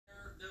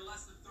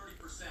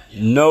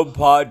No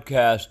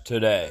podcast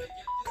today.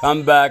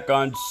 Come back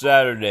on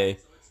Saturday,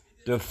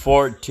 the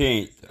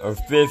 14th or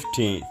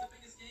 15th,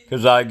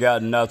 because I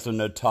got nothing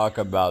to talk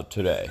about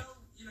today.